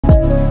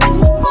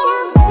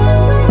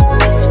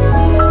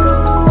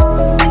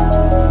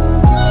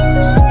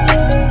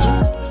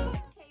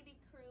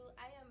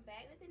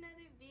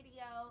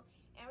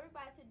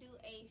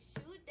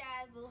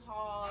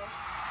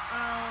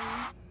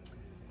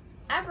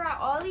brought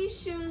all these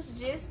shoes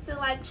just to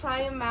like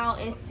try them out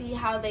and see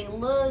how they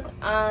look.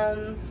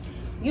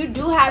 You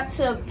do have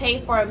to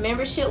pay for a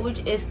membership, which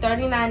is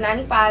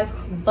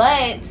 $39.95,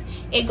 but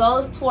it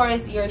goes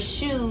towards your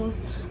shoes.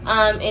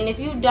 And if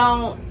you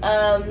don't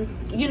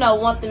you know,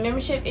 want the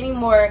membership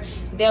anymore,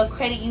 they'll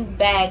credit you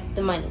back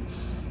the money.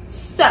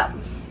 So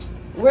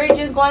we're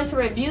just going to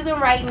review them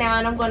right now,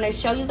 and I'm going to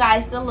show you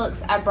guys the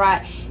looks I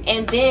brought,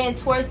 and then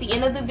towards the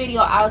end of the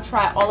video I'll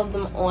try all of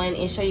them on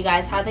and show you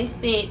guys how they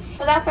fit.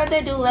 Without further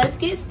ado, let's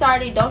get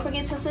started. Don't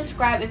forget to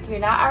subscribe if you're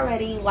not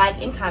already,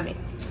 like and comment.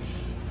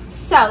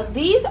 So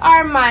these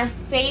are my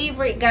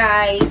favorite,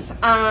 guys.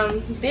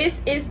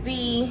 This is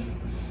the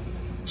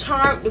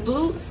Charmed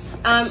boots,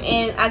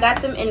 and I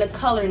got them in the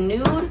color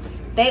nude.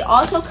 They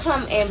also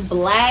come in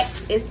black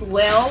as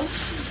well,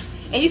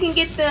 and you can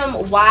get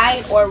them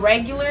wide or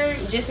regular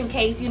just in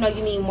case, you know,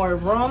 you need more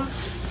room.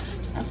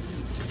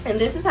 And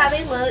this is how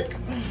they look.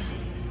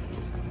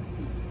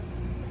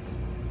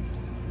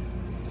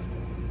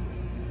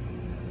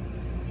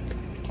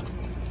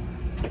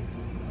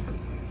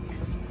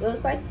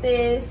 Looks like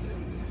this,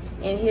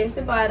 and here's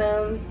the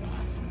bottom.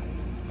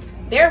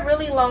 They're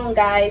really long,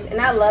 guys, and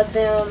I love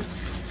them.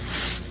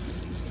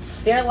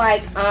 They're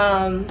like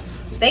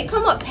they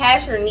come up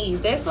past your knees.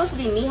 They're supposed to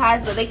be knee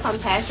highs, but they come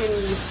past your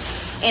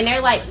knees, and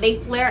they're like, they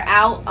flare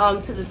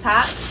out to the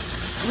top,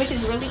 which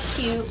is really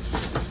cute.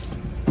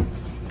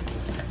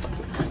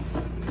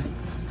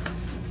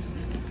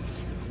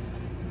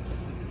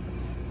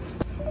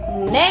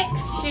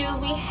 Next shoe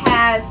we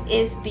have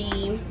is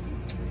the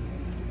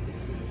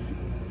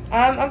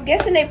I'm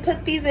guessing they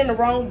put these in the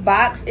wrong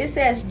box. It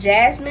says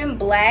Jasmine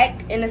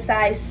Black in a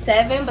size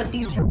 7, but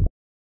these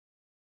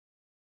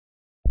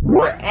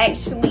were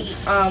actually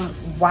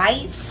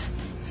white,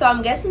 so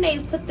I'm guessing they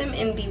put them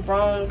in the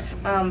wrong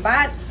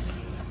box.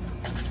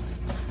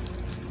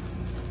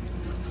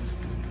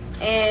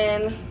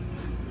 And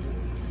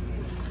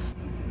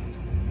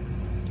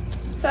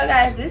so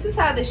guys, this is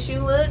how the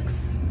shoe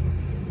looks.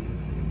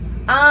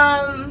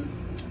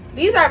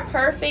 These are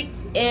perfect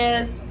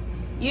if,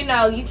 you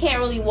know, you can't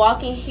really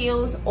walk in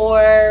heels,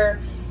 or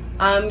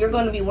you're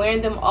going to be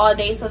wearing them all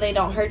day so they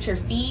don't hurt your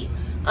feet.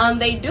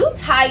 They do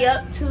tie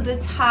up to the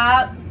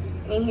top,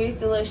 and here's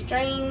the little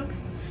string.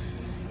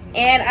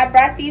 And I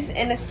brought these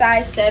in a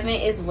size 7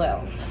 as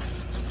well.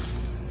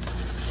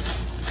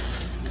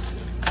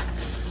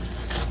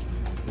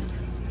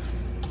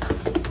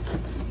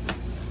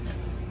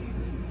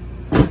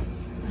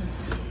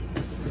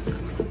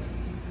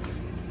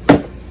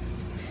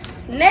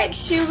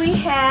 Next shoe we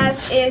have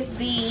is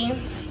the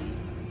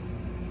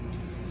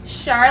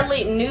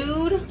Charlotte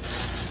Nude,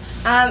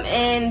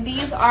 and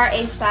these are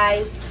a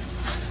size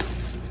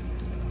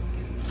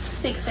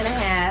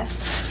 6.5.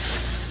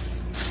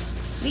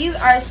 These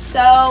are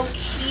so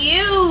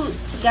cute,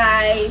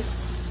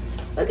 guys.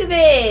 Look at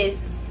this.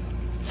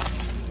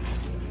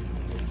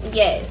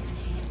 Yes,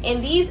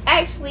 and these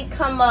actually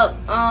come up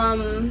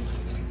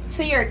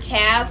to your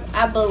calf,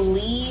 I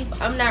believe.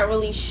 I'm not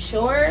really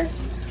sure,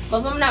 but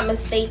if I'm not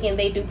mistaken,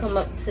 they do come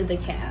up to the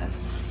calf.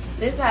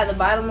 This is how the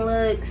bottom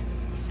looks.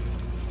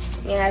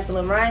 It has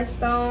little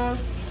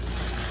rhinestones.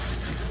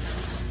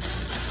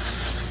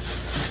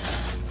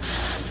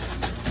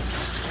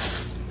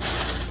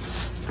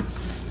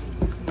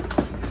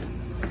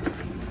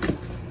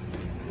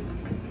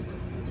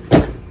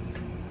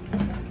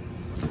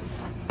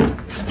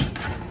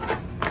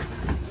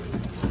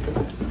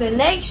 The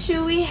next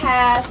shoe we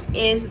have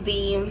is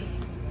the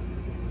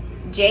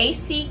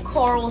JC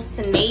Coral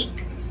Snake.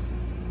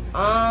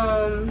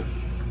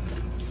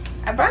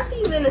 I brought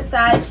these in a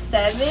size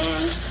 7.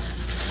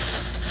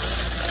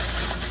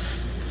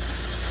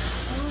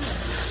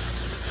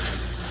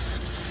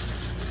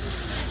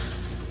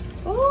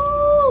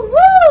 Ooh,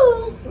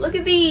 woo! Look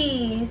at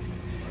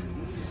these.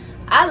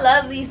 I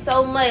love these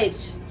so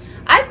much.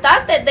 I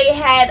thought that they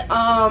had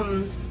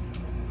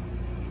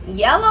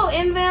yellow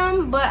in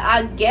them, but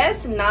I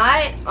guess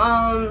not.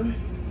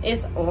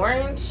 It's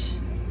orange.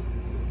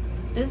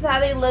 This is how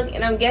they look,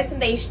 and I'm guessing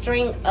they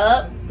string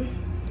up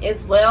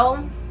as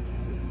well.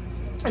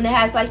 And it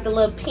has like the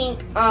little pink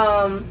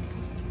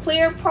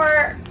clear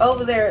part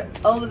over the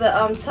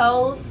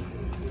toes.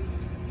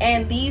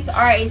 And these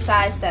are a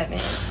size 7.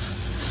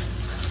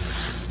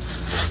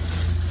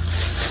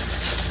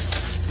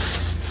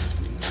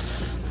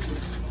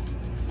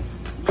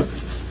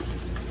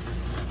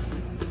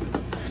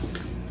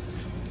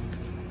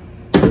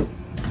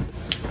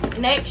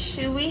 Next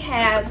shoe we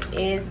have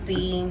is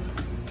the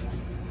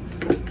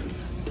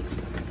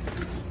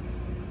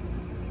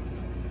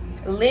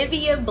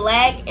Livia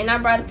Black, and I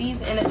brought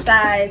these in a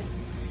size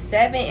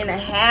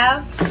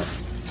 7.5.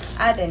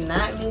 I did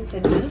not mean to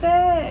do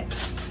that,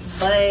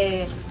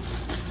 but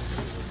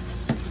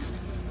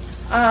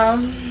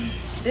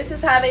this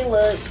is how they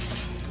look.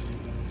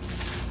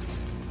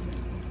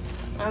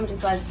 I'm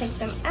just about to take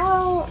them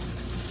out.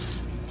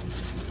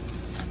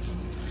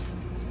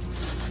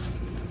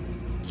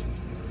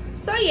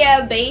 So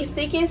yeah,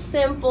 basic and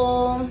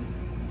simple.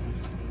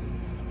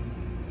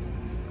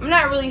 I'm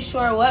not really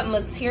sure what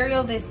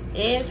material this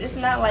is. It's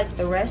not like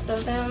the rest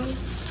of them.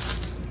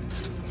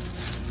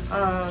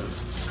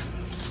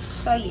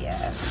 So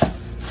yeah.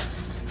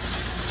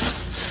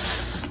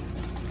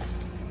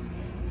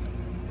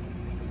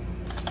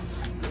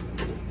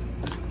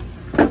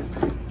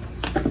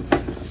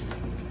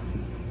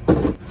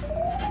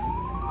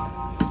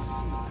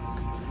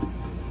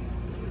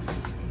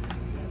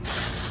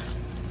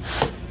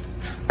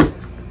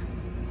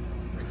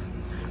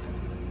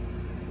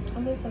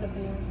 I'm missing a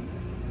pair.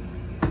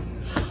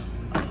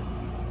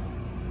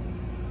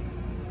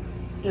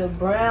 The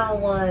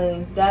brown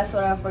ones, that's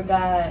what I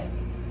forgot.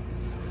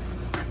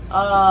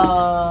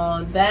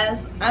 Oh,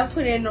 I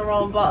put it in the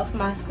wrong box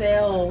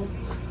myself.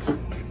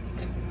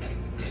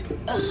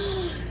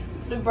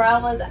 The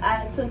brown ones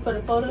I took for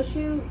the photo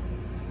shoot.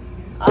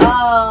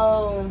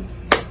 Oh.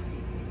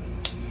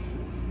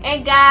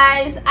 And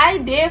guys, I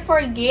did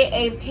forget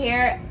a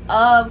pair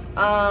of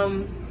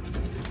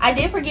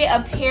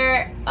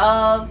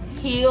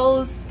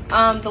heels.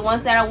 The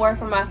ones that I wore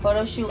for my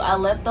photo shoot, I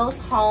left those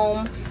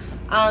home.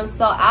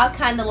 So I'll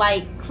kind of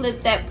like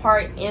clip that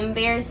part in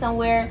there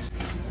somewhere.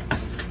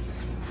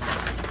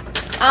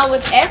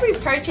 With every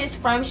purchase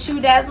from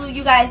SHOEDAZZLE,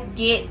 you guys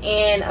get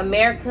an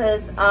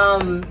America's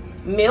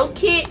meal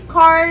kit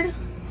card,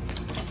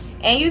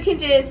 and you can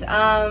just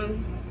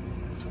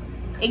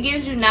it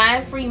gives you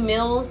 9 free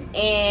meals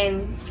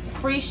and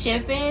free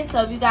shipping.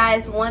 So if you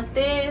guys want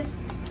this,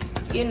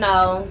 you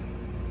know,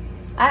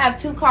 I have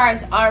 2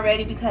 cards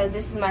already because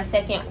this is my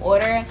second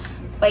order.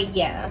 But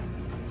yeah,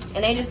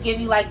 and they just give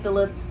you like the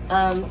little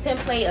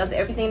template of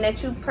everything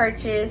that you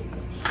purchased,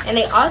 and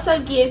they also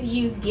give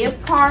you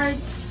gift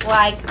cards.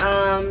 Like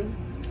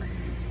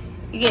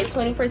you get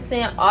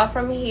 20% off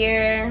from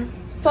here,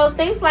 so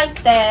things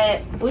like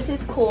that, which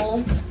is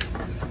cool.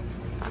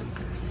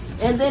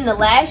 And then the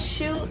last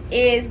shoe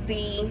is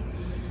the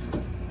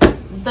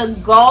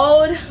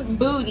gold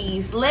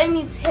booties. Let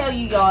me tell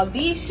you, y'all,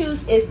 these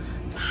shoes is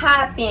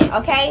popping.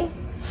 Okay,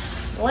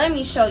 let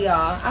me show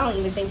y'all. I don't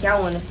even think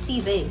y'all want to see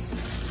this.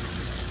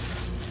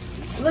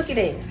 Look at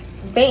this.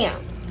 Bam.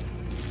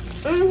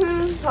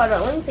 Hold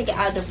on, let me take it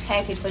out of the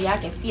package so y'all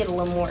can see it a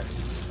little more.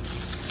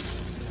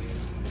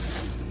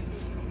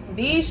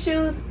 These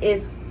shoes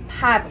is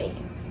popping.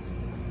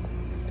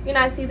 You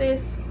not see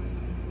this?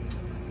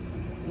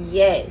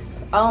 Yes.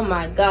 Oh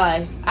my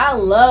gosh, I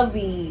love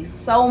these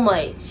so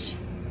much.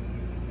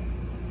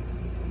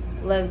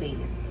 Love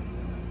these.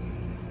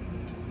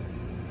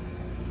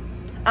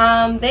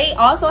 They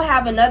also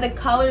have another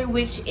color,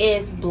 which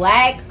is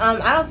black.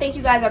 I don't think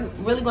you guys are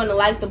really going to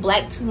like the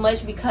black too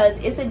much because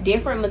it's a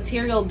different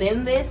material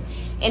than this,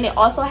 and it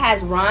also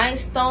has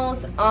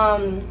rhinestones,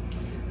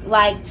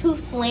 like 2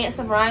 slants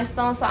of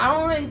rhinestones. So I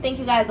don't really think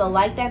you guys will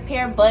like that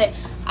pair, but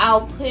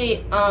I'll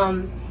put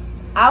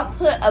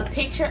a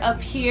picture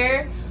up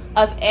here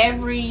of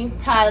every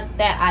product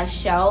that I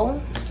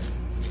show.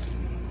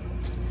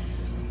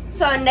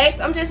 So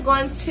next, I'm just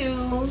going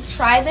to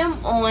try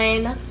them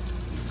on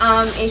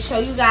and show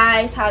you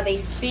guys how they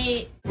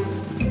fit.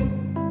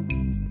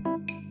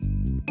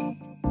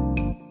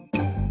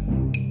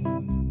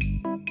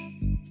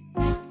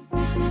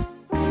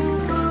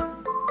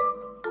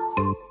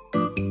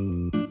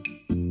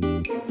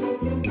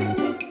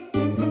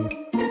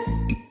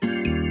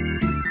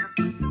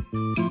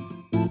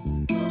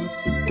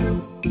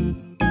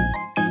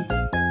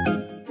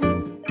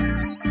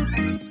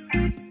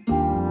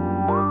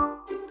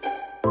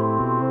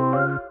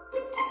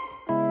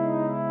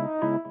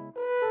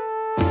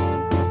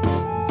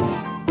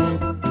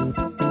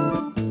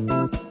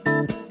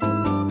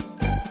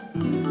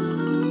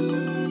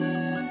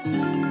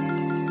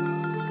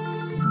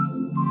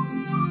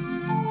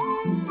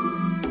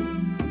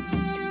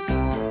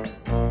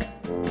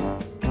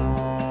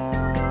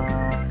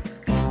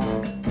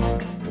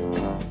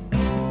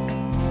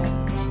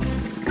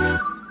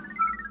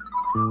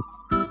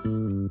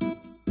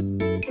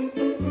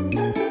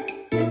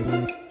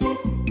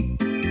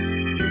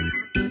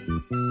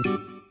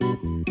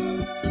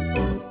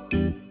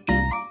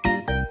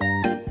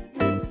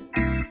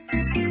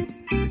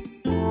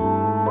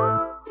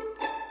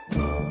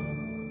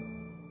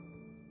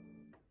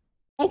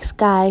 Next,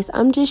 guys,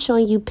 I'm just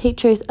showing you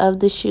pictures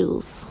of the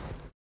shoes.